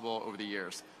possible over the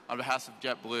years. On behalf of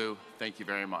JetBlue, thank you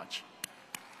very much.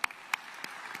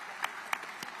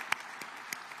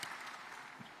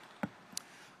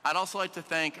 I'd also like to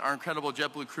thank our incredible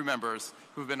JetBlue crew members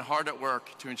who have been hard at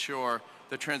work to ensure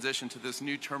the transition to this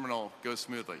new terminal goes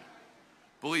smoothly.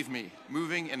 Believe me,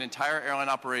 moving an entire airline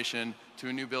operation to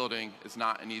a new building is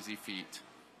not an easy feat.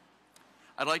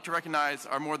 I'd like to recognize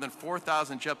our more than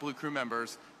 4,000 JetBlue crew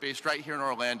members based right here in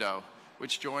Orlando,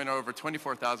 which join our over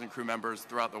 24,000 crew members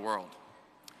throughout the world.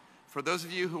 For those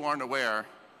of you who aren't aware,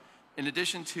 in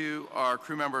addition to our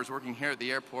crew members working here at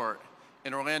the airport,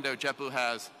 in Orlando, JetBlue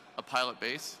has a pilot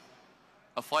base,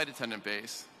 a flight attendant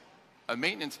base, a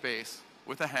maintenance base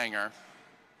with a hangar,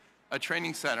 a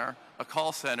training center, a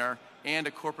call center, and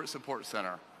a corporate support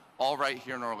center, all right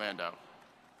here in Orlando.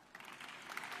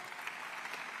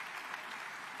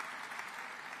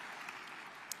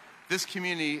 This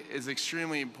community is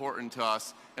extremely important to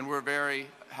us, and we're very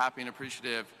happy and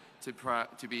appreciative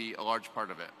to be a large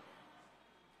part of it.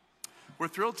 We're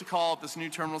thrilled to call this new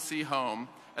Terminal C home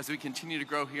as we continue to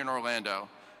grow here in Orlando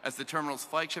as the terminal's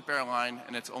flagship airline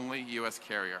and its only U.S.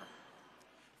 carrier.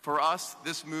 For us,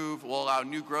 this move will allow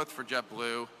new growth for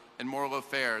JetBlue and more low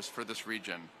fares for this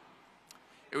region.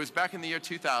 It was back in the year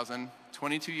 2000,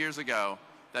 22 years ago,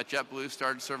 that JetBlue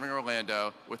started serving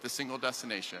Orlando with a single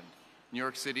destination, New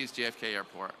York City's JFK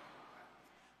Airport.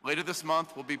 Later this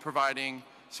month, we'll be providing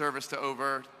service to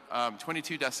over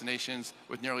 22 destinations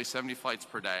with nearly 70 flights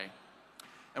per day.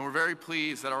 And we're very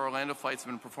pleased that our Orlando flights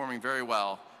have been performing very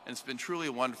well, and it's been truly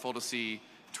wonderful to see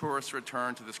tourists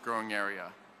return to this growing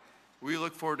area. We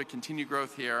look forward to continued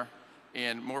growth here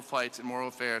and more flights and more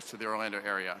fares to the Orlando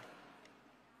area.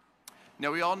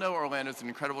 Now, we all know Orlando is an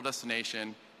incredible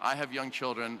destination. I have young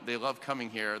children. They love coming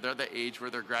here. They're the age where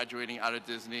they're graduating out of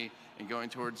Disney and going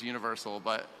towards Universal,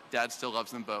 but Dad still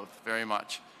loves them both very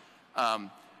much.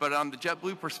 But on the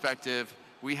JetBlue perspective,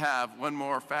 we have one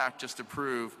more fact just to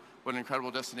prove what an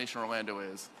incredible destination Orlando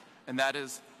is, and that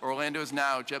is Orlando is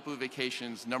now JetBlue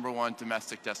Vacations' #1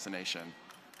 domestic destination.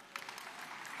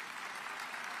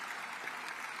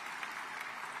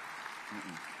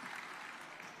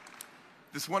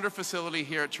 This wonderful facility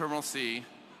here at Terminal C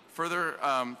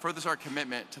furthers our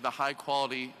commitment to the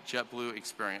high-quality JetBlue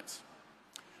experience.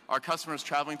 Our customers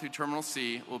traveling through Terminal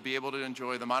C will be able to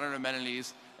enjoy the modern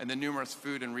amenities and the numerous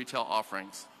food and retail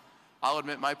offerings. I'll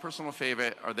admit my personal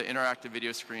favorite are the interactive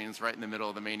video screens right in the middle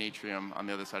of the main atrium on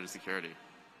the other side of security.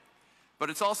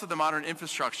 But it's also the modern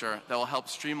infrastructure that will help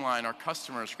streamline our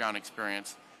customers' ground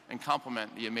experience and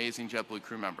complement the amazing JetBlue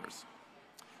crew members.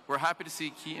 We're happy to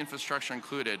see key infrastructure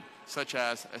included, such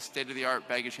as a state-of-the-art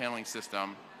baggage handling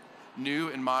system, new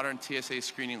and modern TSA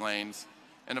screening lanes,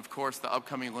 and of course the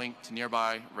upcoming link to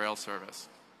nearby rail service.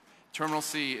 Terminal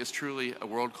C is truly a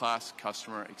world-class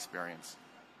customer experience.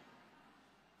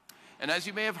 And as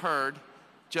you may have heard,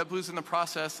 JetBlue is in the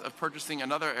process of purchasing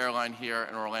another airline here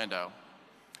in Orlando.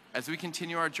 As we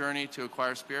continue our journey to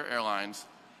acquire Spirit Airlines,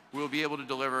 we will be able to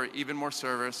deliver even more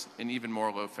service and even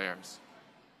more low fares.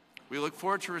 We look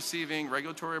forward to receiving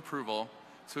regulatory approval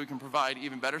so we can provide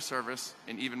even better service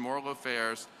and even more low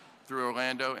fares through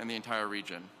Orlando and the entire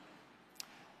region.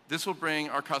 This will bring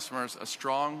our customers a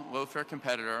strong low-fare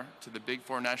competitor to the Big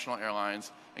Four national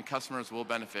airlines, and customers will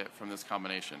benefit from this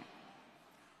combination.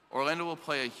 Orlando will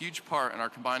play a huge part in our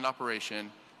combined operation,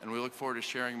 and we look forward to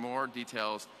sharing more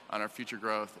details on our future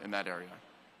growth in that area.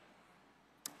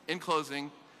 In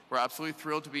closing, we're absolutely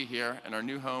thrilled to be here in our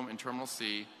new home in Terminal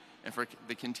C and for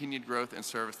the continued growth and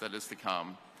service that is to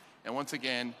come. And once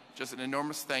again, just an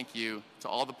enormous thank you to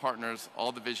all the partners,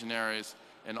 all the visionaries,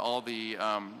 and all the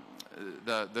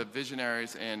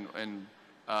visionaries and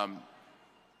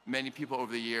many people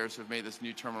over the years who have made this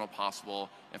new terminal possible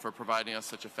and for providing us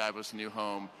such a fabulous new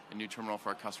home and new terminal for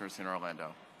our customers in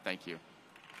Orlando. Thank you.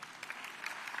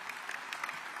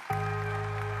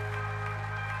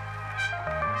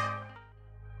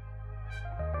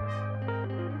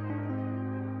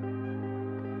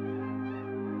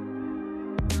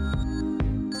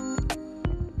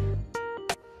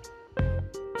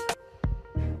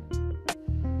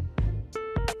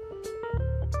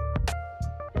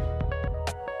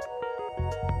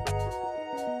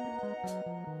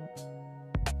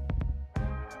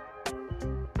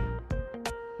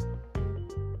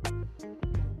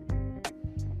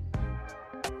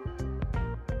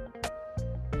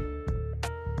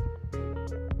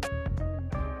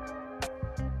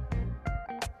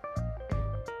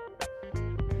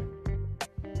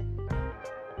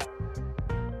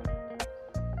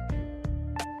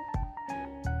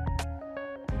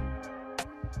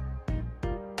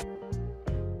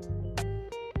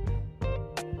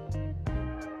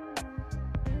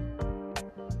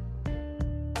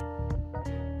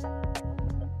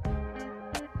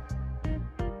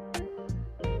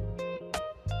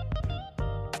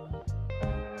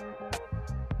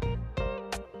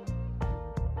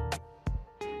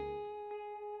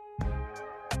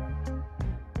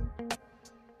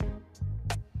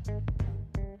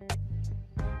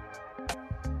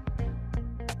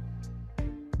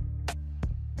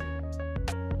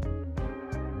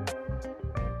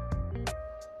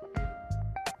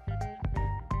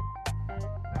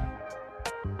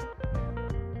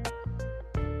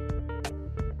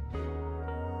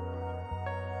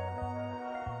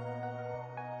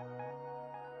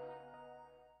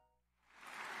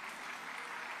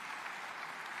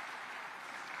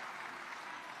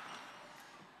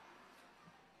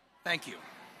 Thank you.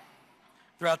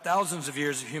 Throughout thousands of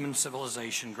years of human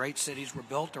civilization, great cities were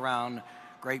built around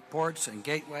great ports and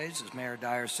gateways, as Mayor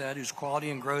Dyer said, whose quality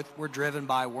and growth were driven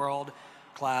by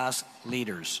world-class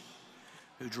leaders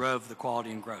who drove the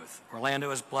quality and growth.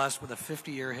 Orlando is blessed with a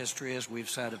 50-year history, as we've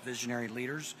said, of visionary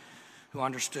leaders who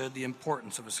understood the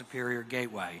importance of a superior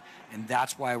gateway, and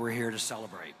that's why we're here to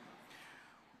celebrate.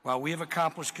 While we have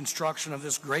accomplished construction of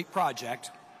this great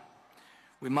project,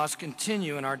 we must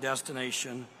continue in our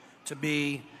destination to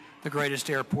be the greatest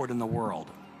airport in the world.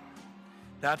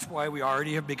 That's why we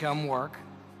already have begun work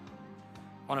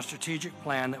on a strategic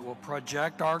plan that will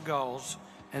project our goals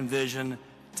and vision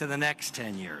to the next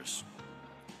 10 years.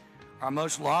 Our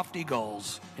most lofty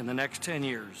goals in the next 10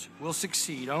 years will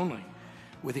succeed only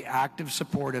with the active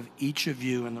support of each of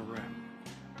you in the room,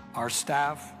 our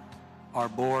staff, our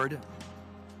board,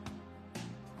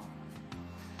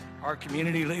 our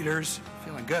community leaders.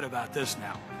 Feeling good about this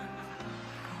now.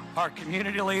 Our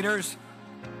community leaders.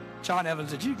 John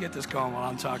Evans, did you get this going while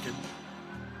I'm talking?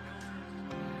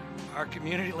 Our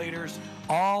community leaders,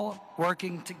 all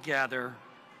working together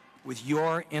with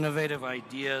your innovative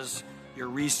ideas, your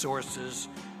resources,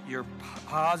 your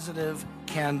positive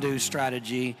can-do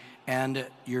strategy, and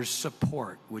your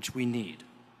support, which we need.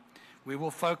 We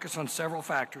will focus on several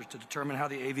factors to determine how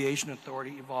the Aviation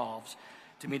Authority evolves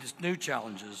to meet its new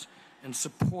challenges and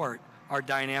support our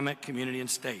dynamic community and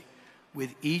state.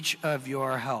 With each of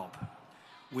your help,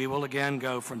 we will again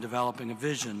go from developing a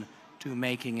vision to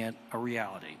making it a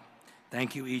reality.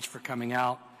 Thank you each for coming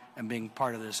out and being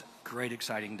part of this great,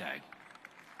 exciting day.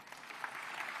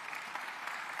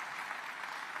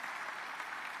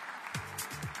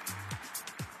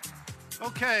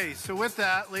 Okay, so with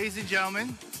that, ladies and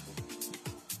gentlemen,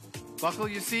 buckle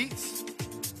your seats,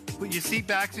 put your seat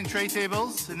backs and tray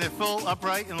tables in their full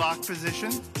upright and locked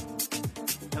position,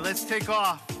 and let's take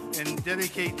off and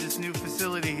dedicate this new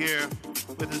facility here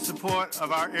with the support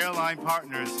of our airline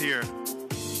partners here.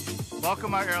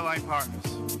 Welcome our airline partners.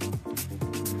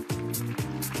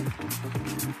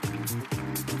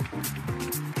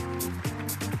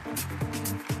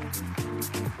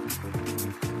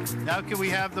 Now can we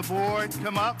have the board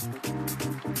come up?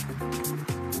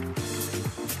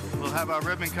 we'll have our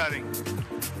ribbon cutting.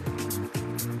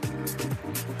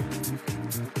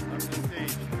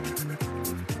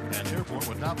 An airport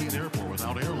would not be an airport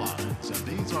without airlines, and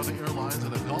these are the airlines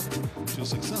that have helped to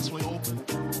successfully open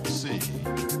Terminal C.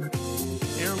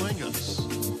 Aer Lingus,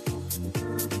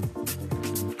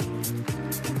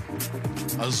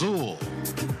 Azul,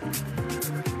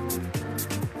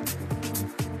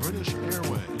 British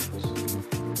Airways,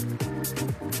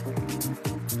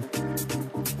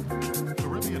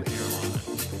 Caribbean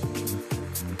Airlines,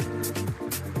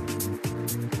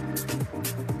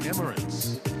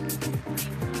 Emirates,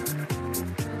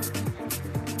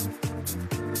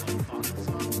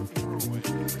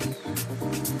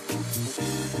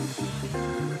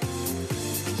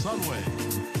 Sunway,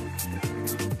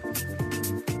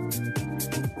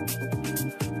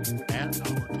 and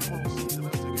our Terminal C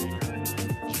investigator,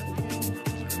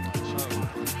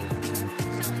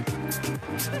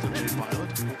 Assistant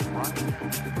Pilot, Brian.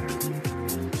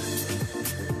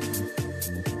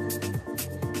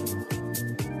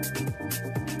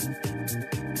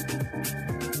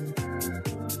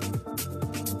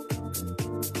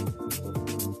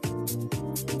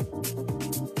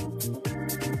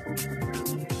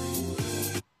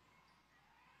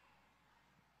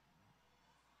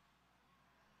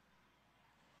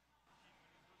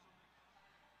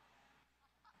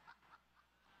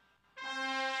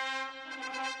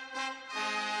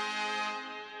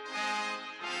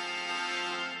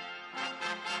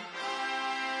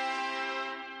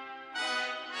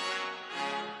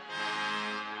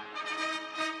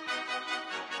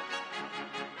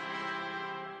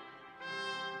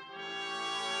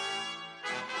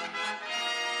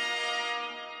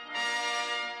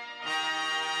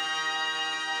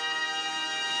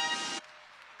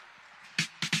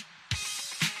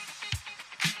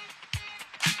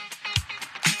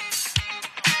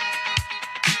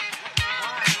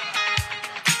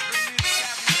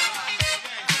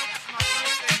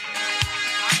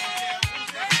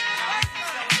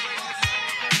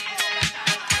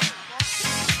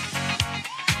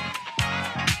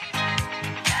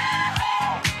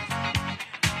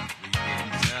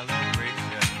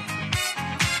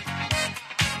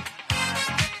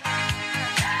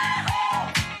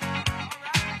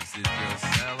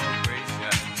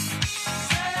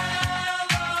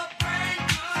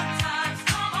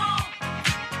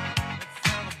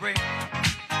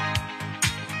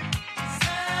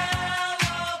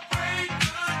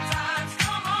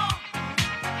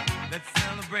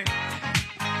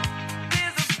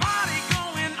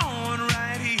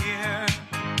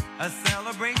 A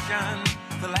celebration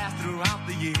to last throughout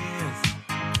the years.